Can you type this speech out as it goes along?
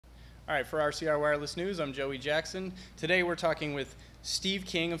All right, for RCR Wireless News, I'm Joey Jackson. Today we're talking with Steve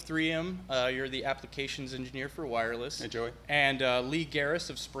King of 3M. You're the applications engineer for wireless. Hey, Joey. And Lee Garris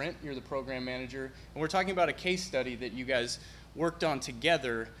of Sprint. You're the program manager. And we're talking about a case study that you guys worked on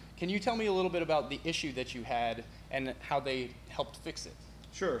together. Can you tell me a little bit about the issue that you had and how they helped fix it?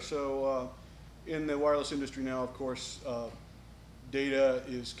 Sure. So in the wireless industry now, of course, data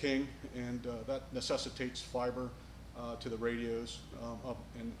is king, and that necessitates fiber to the radios.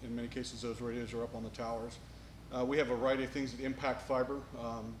 And in many cases, those radios are up on the towers. We have a variety of things that impact fiber.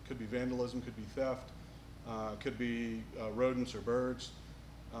 Could be vandalism, could be theft, could be rodents or birds.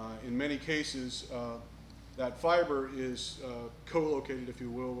 In many cases, that fiber is co-located, if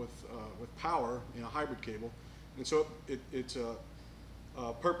you will, with power in a hybrid cable. And so it's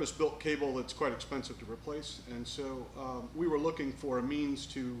a purpose-built cable that's quite expensive to replace. And so we were looking for a means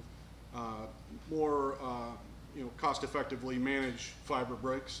to more cost-effectively manage fiber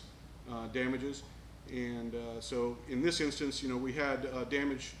breaks, damages. And so in this instance, we had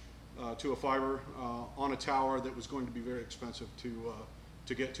damage to a fiber on a tower that was going to be very expensive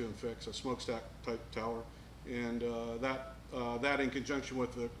to get to and fix, a smokestack type tower. And that in conjunction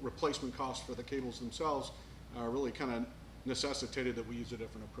with the replacement cost for the cables themselves really kind of necessitated that we use a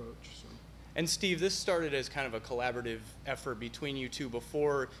different approach. So. And Steve, this started as kind of a collaborative effort between you two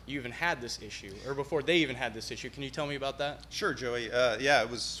before you even had this issue, or before they even had this issue. Can you tell me about that? Sure, Joey. Yeah, it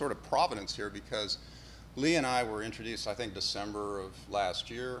was sort of providence here because Lee and I were introduced, I think, December of last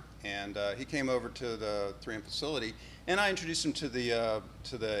year, and he came over to the 3M facility, and I introduced him to the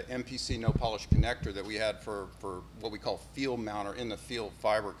MPC no polish connector that we had for what we call field mount or in the field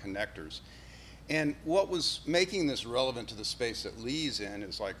fiber connectors. And what was making this relevant to the space that Lee's in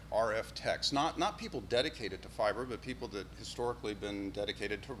is like RF techs, not people dedicated to fiber, but people that historically been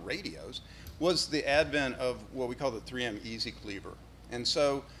dedicated to radios, was the advent of what we call the 3M Easy Cleaver. And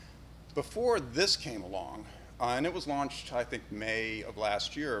so before this came along, and it was launched, I think, May of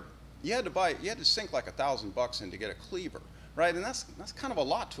last year, you had to sink like $1,000 in to get a cleaver, right? And that's kind of a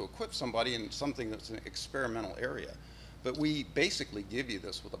lot to equip somebody in something that's an experimental area. But we basically give you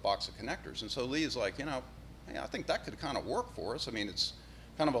this with a box of connectors. And so Lee is like, hey, I think that could kind of work for us. I mean, it's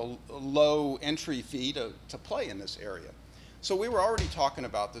kind of a low entry fee to play in this area. So we were already talking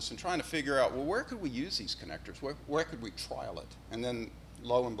about this and trying to figure out, well, where could we use these connectors? Where could we trial it? And then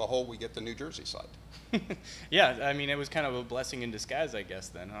lo and behold, we get the New Jersey site. Yeah, I mean, it was kind of a blessing in disguise, I guess,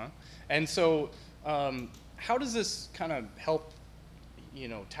 then, huh? And so how does this kind of help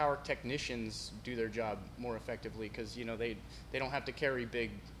tower technicians do their job more effectively, because they don't have to carry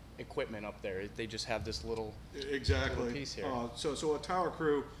big equipment up there. They just have this little piece here. So a tower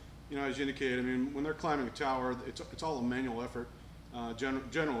crew, as you indicated, I mean, when they're climbing a tower, it's all a manual effort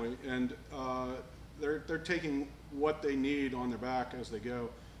generally, and they're taking what they need on their back as they go.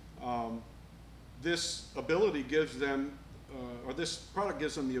 This ability gives them, or this product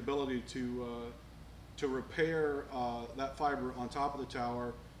gives them the ability to repair that fiber on top of the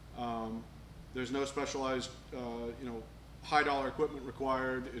tower. There's no specialized, high dollar equipment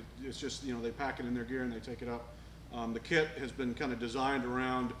required. It's just, they pack it in their gear and they take it up. The kit has been kind of designed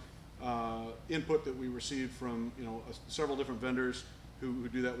around input that we received from, several different vendors who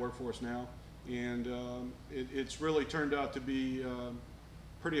do that work for us now. And it's really turned out to be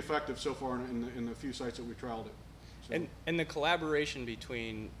pretty effective so far in the few sites that we trialed it. So. And the collaboration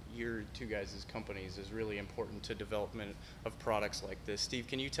between your two guys' companies is really important to development of products like this. Steve,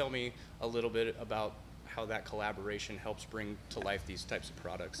 can you tell me a little bit about how that collaboration helps bring to life these types of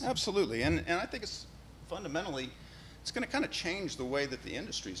products? Absolutely, and I think it's fundamentally, it's going to kind of change the way that the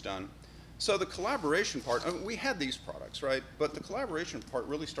industry's done. So the collaboration part, we had these products, right? But the collaboration part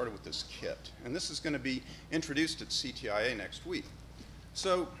really started with this kit, and this is going to be introduced at CTIA next week.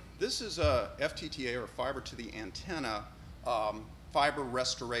 So this is a FTTA, or fiber to the antenna, fiber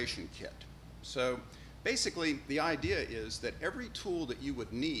restoration kit. So basically the idea is that every tool that you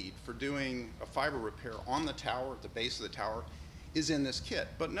would need for doing a fiber repair on the tower, at the base of the tower, is in this kit.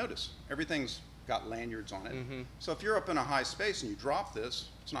 But notice, everything's got lanyards on it. Mm-hmm. So if you're up in a high space and you drop this,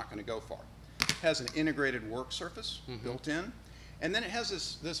 it's not going to go far. It has an integrated work surface built in. And then it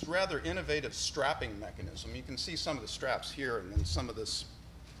has this rather innovative strapping mechanism. You can see some of the straps here and then some of this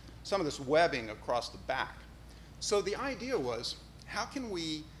webbing across the back. So the idea was, how can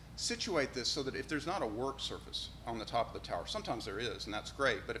we situate this so that if there's not a work surface on the top of the tower, sometimes there is, and that's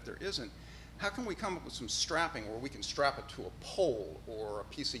great, but if there isn't, how can we come up with some strapping where we can strap it to a pole or a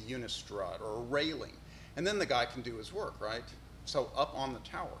piece of unistrut or a railing, and then the guy can do his work, right? So up on the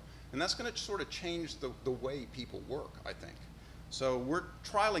tower. And that's going to sort of change the way people work, I think. So we're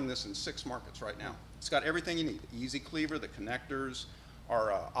trialing this in 6 markets right now. It's got everything you need: the Easy Cleaver, the connectors,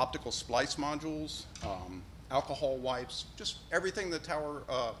 our optical splice modules, alcohol wipes, just everything the tower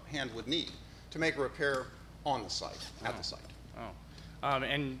hand would need to make a repair on the site, at the site. Oh.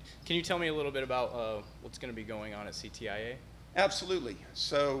 And can you tell me a little bit about what's going to be going on at CTIA? Absolutely.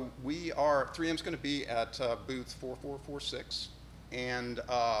 So 3M's going to be at booth 4446, and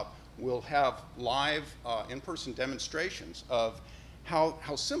we'll have live in-person demonstrations of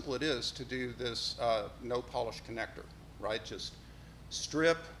how simple it is to do this no polish connector, right? Just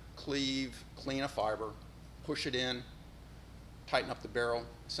strip, cleave, clean a fiber, push it in, tighten up the barrel,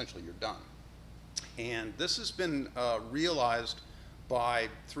 essentially you're done. And this has been realized by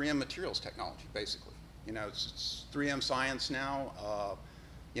 3M materials technology, basically. You know, it's 3M science now.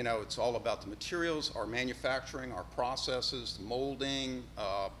 You know, it's all about the materials, our manufacturing, our processes, the molding,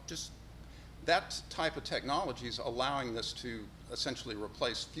 just that type of technology is allowing this to essentially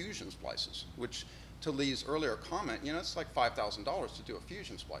replace fusion splices, which to Lee's earlier comment, you know, it's like $5,000 to do a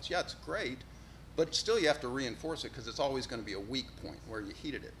fusion splice. Yeah, it's great, but still you have to reinforce it because it's always going to be a weak point where you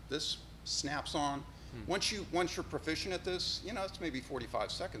heated it. This snaps on. Once you're proficient at this, you know, it's maybe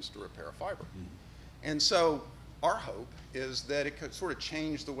 45 seconds to repair a fiber. And so our hope is that it could sort of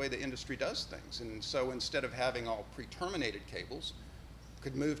change the way the industry does things. And so instead of having all pre-terminated cables,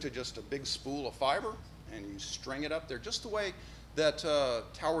 could move to just a big spool of fiber and you string it up there just the way that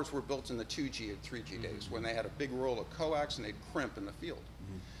towers were built in the 2G and 3G days when they had a big roll of coax and they'd crimp in the field.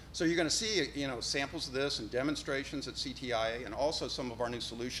 So you're going to see, you know, samples of this and demonstrations at CTIA, and also some of our new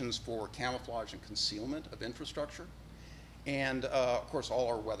solutions for camouflage and concealment of infrastructure, and of course all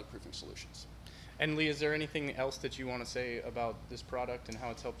our weatherproofing solutions. And Lee, is there anything else that you want to say about this product and how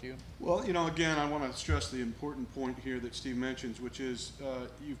it's helped you? Well, you know, again, I want to stress the important point here that Steve mentions, which is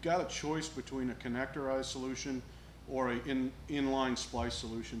you've got a choice between a connectorized solution or an inline splice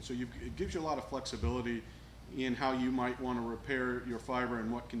solution. So it gives you a lot of flexibility in how you might want to repair your fiber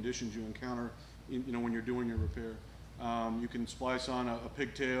and what conditions you encounter, you know, when you're doing your repair. You can splice on a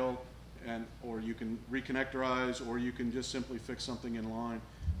pigtail, or you can reconnectorize, or you can just simply fix something in line.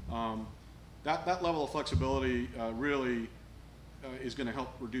 That level of flexibility really is going to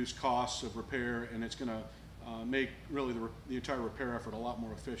help reduce costs of repair, and it's going to make really the entire repair effort a lot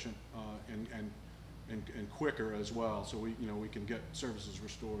more efficient and quicker as well. So we can get services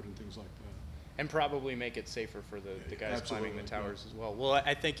restored and things like that. And probably make it safer for the guys Absolutely, climbing the towers as well. Well,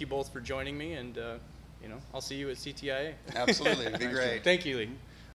 I thank you both for joining me, and you know, I'll see you at CTIA. Absolutely, it'd be great. Thank you, Lee.